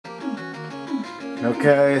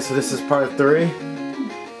Okay, so this is part 3.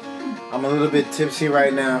 I'm a little bit tipsy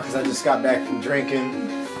right now because I just got back from drinking.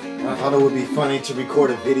 And I thought it would be funny to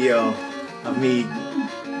record a video of me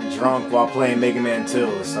drunk while playing Mega Man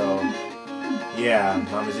 2. So, yeah, I'm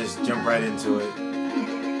gonna just jump right into it.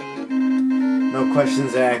 No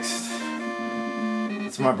questions asked.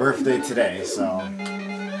 It's my birthday today, so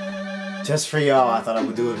just for y'all, I thought I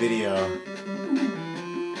would do a video.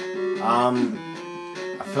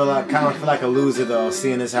 I kind of feel like a loser though,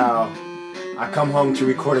 seeing as how I come home to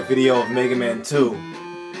record a video of Mega Man 2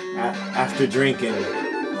 after drinking.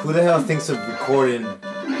 Who the hell thinks of recording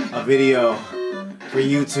a video for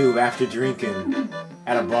YouTube after drinking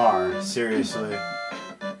at a bar? Seriously.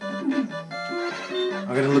 I'm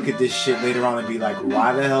gonna look at this shit later on and be like,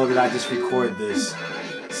 why the hell did I just record this?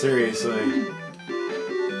 Seriously.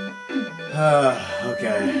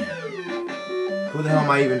 Okay. Who the hell am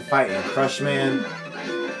I even fighting? Crush Man?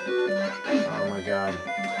 Oh my god.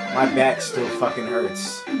 My back still fucking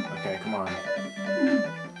hurts. Okay, come on.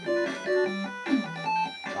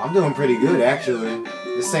 I'm doing pretty good actually.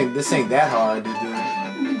 This ain't that hard to do.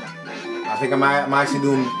 I think I might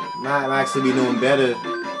actually be doing better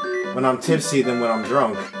when I'm tipsy than when I'm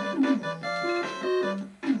drunk.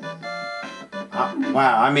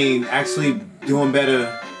 Wow, I mean actually doing better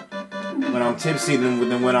when I'm tipsy than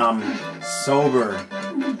when I'm sober.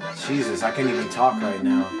 Jesus, I can't even talk right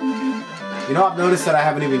now. You know, I've noticed that I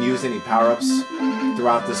haven't even used any power-ups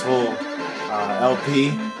throughout this whole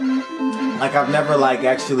LP. Like, I've never, like,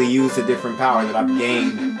 actually used a different power that I've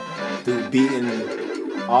gained through beating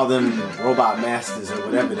all them robot masters or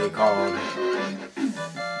whatever they called.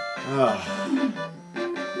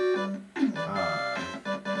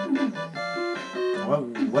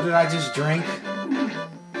 What did I just drink?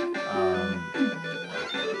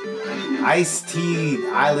 Iced tea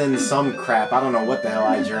island some crap. I don't know what the hell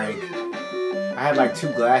I drank. I had like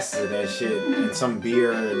 2 glasses of that shit and some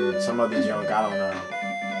beer and some other junk. I don't know.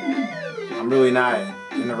 I'm really not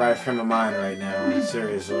in the right frame of mind right now.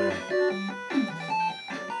 Seriously.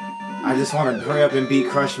 I just want to hurry up and beat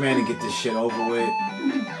Crush Man and get this shit over with.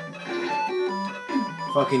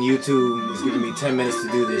 Fucking YouTube is giving me 10 minutes to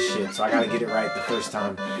do this shit, so I gotta get it right the first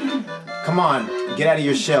time. Come on, get out of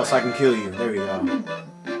your shell so I can kill you. There we go.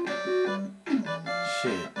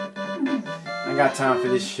 Shit. I ain't got time for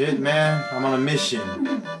this shit, man. I'm on a mission.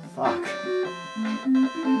 Fuck.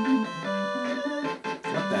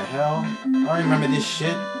 What the hell? I don't remember this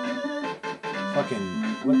shit. Fucking,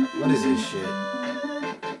 what is this shit?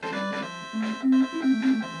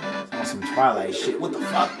 It's on some Twilight shit. What the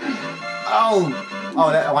fuck? Oh,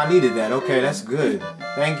 I needed that. Okay, that's good.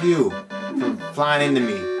 Thank you for flying into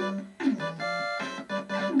me.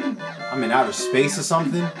 I'm in outer space or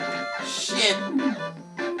something? Shit.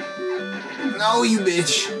 No, you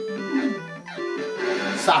bitch.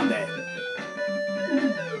 Stop that.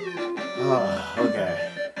 Oh, okay.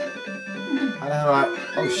 How the hell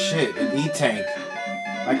oh shit, an E-tank.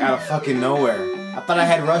 Like out of fucking nowhere. I thought I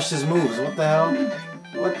had Rush's moves. What the hell?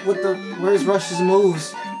 Where's Rush's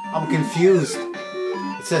moves? I'm confused.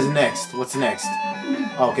 It says next. What's next?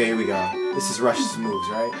 Okay, here we go. This is Rush's moves,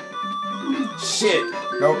 right? Shit.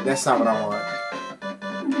 Nope, that's not what I want.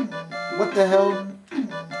 What the hell?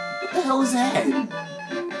 What the hell is that?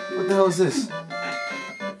 What the hell is this?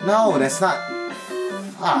 No, that's not...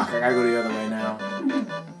 Fuck, I gotta go the other way now.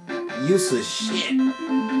 Useless shit.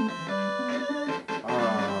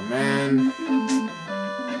 Oh, man.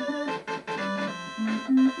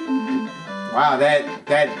 Wow, that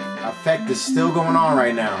effect is still going on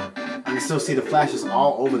right now. I can still see the flashes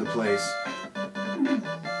all over the place.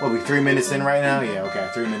 What, we 3 minutes in right now? Yeah, okay,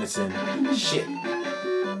 3 minutes in. Shit.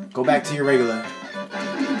 Go back to your regular.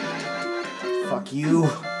 Fuck you.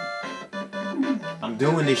 I'm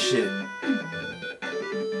doing this shit.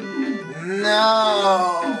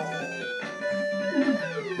 No.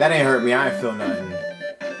 That ain't hurt me. I ain't feel nothing.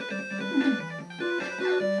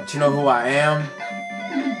 But you know who I am?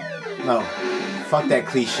 No. Fuck that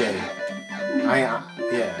cliche.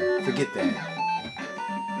 Yeah, forget that.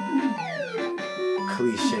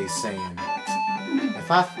 Cliche saying.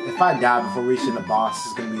 If I die before reaching the boss,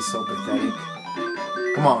 it's gonna be so pathetic.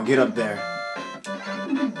 Come on, get up there.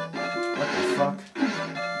 What the fuck?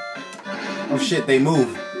 Oh shit, they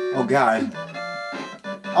move. Oh god.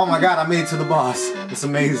 Oh my god, I made it to the boss. It's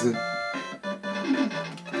amazing.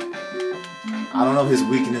 I don't know his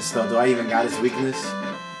weakness though. Do I even got his weakness?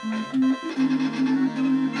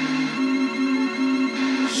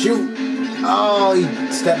 Shoot! Oh, he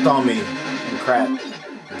stepped on me. Oh, crap.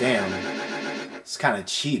 Damn. It's kind of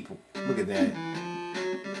cheap. Look at that.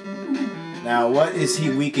 Now, what is he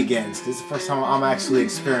weak against? This is the first time I'm actually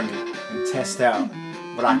experimenting and test out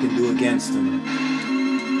what I can do against him.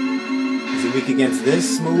 Is he weak against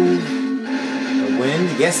this move? The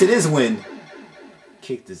wind? Yes, it is wind.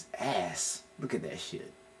 Kicked his ass. Look at that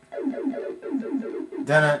shit.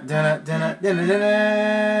 Dun dun dun dun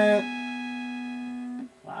dun.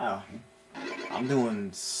 Wow. I'm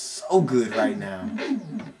doing so good right now.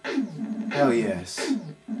 Hell yes.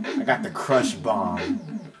 I got the crush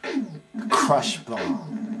bomb. The crush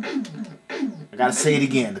bomb. I gotta say it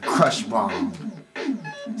again. The crush bomb.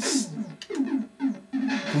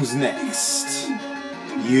 Who's next?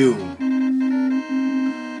 You.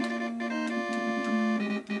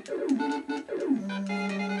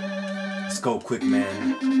 Let's go quick,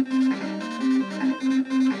 man.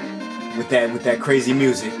 With that crazy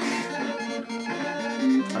music.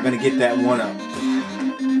 I'm gonna get that one up.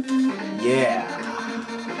 Yeah.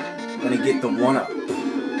 I'm gonna get the one up.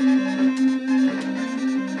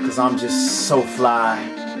 Cause I'm just so fly.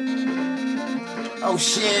 Oh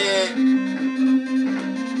shit!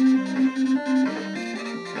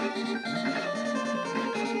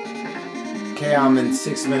 Okay, I'm in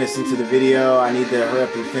 6 minutes into the video. I need to hurry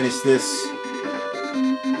up and finish this.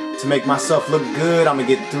 To make myself look good, I'm gonna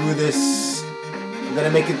get through this. I'm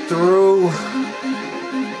gonna make it through.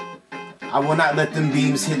 I will not let them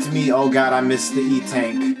beams hit me. Oh god, I missed the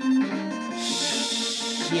E-tank.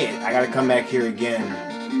 Shit, I gotta come back here again.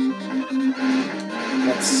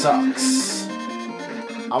 That sucks.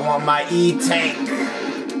 I want my E-tank.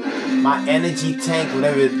 My energy tank,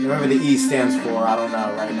 whatever the E stands for. I don't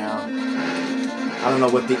know right now. I don't know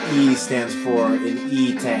what the E stands for in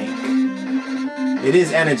E-tank. It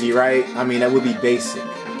is energy, right? I mean, that would be basic,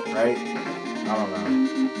 right? I don't know.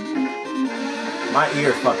 My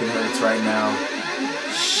ear fucking hurts right now.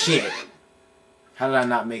 Shit. How did I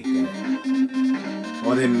not make that?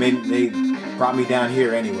 Well, they brought me down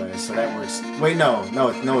here anyway, so that works. Wait, no, it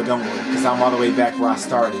don't work, because I'm all the way back where I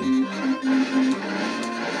started.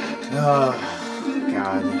 Oh,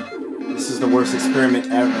 God. This is the worst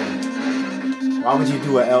experiment ever. Why would you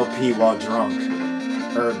do a LP while drunk?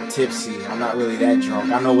 Or tipsy? I'm not really that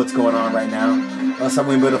drunk. I know what's going on right now. Unless I'm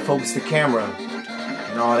able to focus the camera.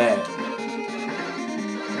 And all that.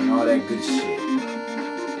 And all that good shit.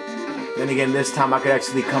 Then again, this time I could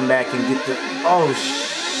actually come back and get the... Oh,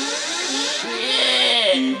 shit!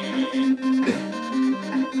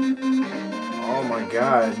 Oh, my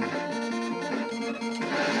God.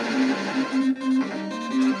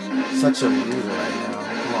 Such a loser right now.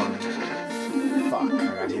 Come on. Fuck, I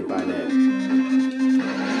got hit by that.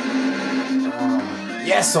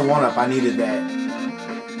 Yes, a one-up. I needed that.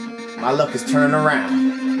 My luck is turning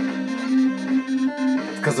around.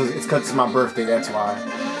 It's because it's my birthday, that's why.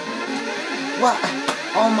 What?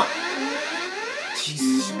 Oh my...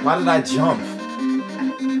 Jesus, why did I jump?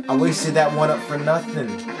 I wasted that one-up for nothing.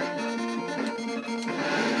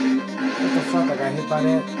 What the fuck? I got hit by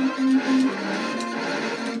that?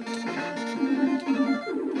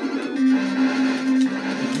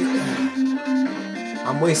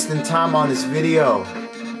 I'm wasting time on this video.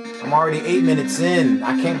 I'm already 8 minutes in.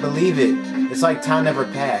 I can't believe it. It's like time never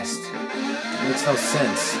passed. It makes no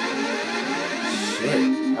sense.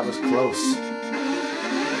 Shit, that was close.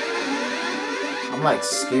 I'm like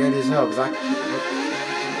scared as hell because I...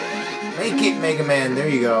 Make it, Mega Man. There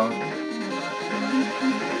you go.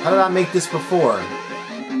 How did I make this before?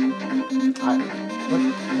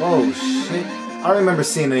 Whoa, shit. I don't remember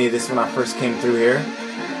seeing any of this when I first came through here.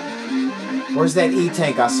 Where's that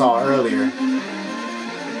E-tank I saw earlier?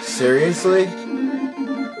 Seriously?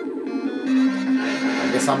 I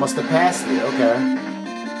guess I must have passed it, okay.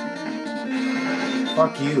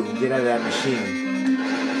 Fuck you, get out of that machine.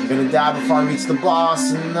 I'm gonna die before I reach the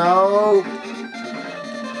boss, no!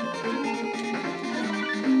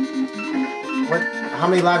 What? How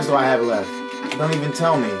many lives do I have left? Don't even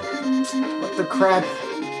tell me. What the crap?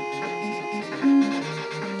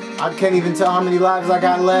 I can't even tell how many lives I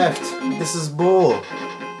got left. This is bull.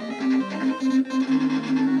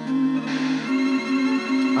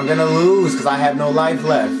 I'm gonna lose because I have no life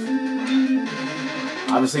left.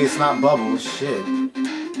 Obviously it's not bubbles, shit.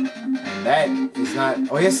 And that is not...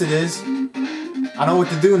 Oh yes it is. I know what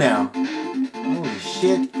to do now. Holy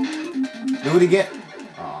shit. Do it again.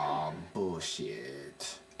 Oh,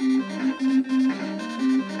 bullshit.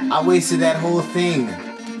 I wasted that whole thing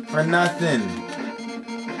for nothing.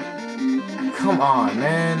 Come on,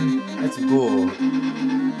 man. That's bull.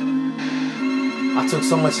 I took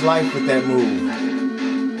so much life with that move.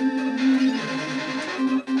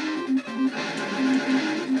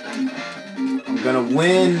 I'm gonna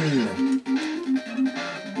win.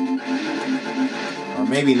 Or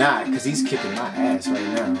maybe not, because he's kicking my ass right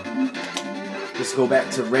now. Just go back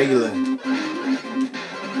to regular.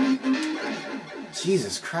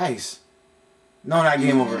 Jesus Christ. No, not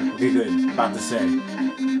game over. Okay, good. About to say.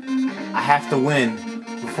 I have to win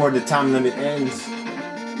before the time limit ends.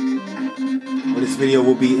 Or this video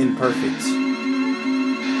will be imperfect.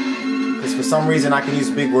 Because for some reason I can use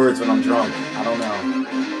big words when I'm drunk. I don't know.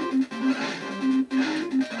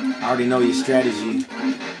 I already know your strategy.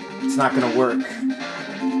 It's not gonna work.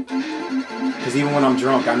 Because even when I'm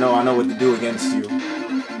drunk, I know what to do against you.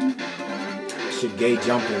 Shit, gay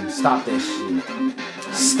jumping. Stop that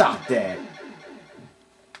shit. Stop that.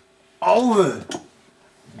 Over.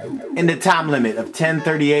 In the time limit of 10,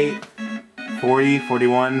 38, 40,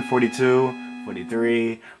 41, 42,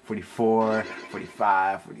 43, 44,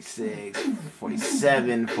 45, 46,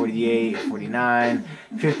 47, 48, 49,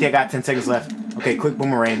 50. I got 10 seconds left. Okay, quick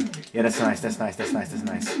boomerang. Yeah, that's nice. That's nice. That's nice. That's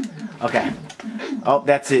nice. Okay. Oh,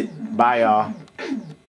 that's it. Bye, y'all.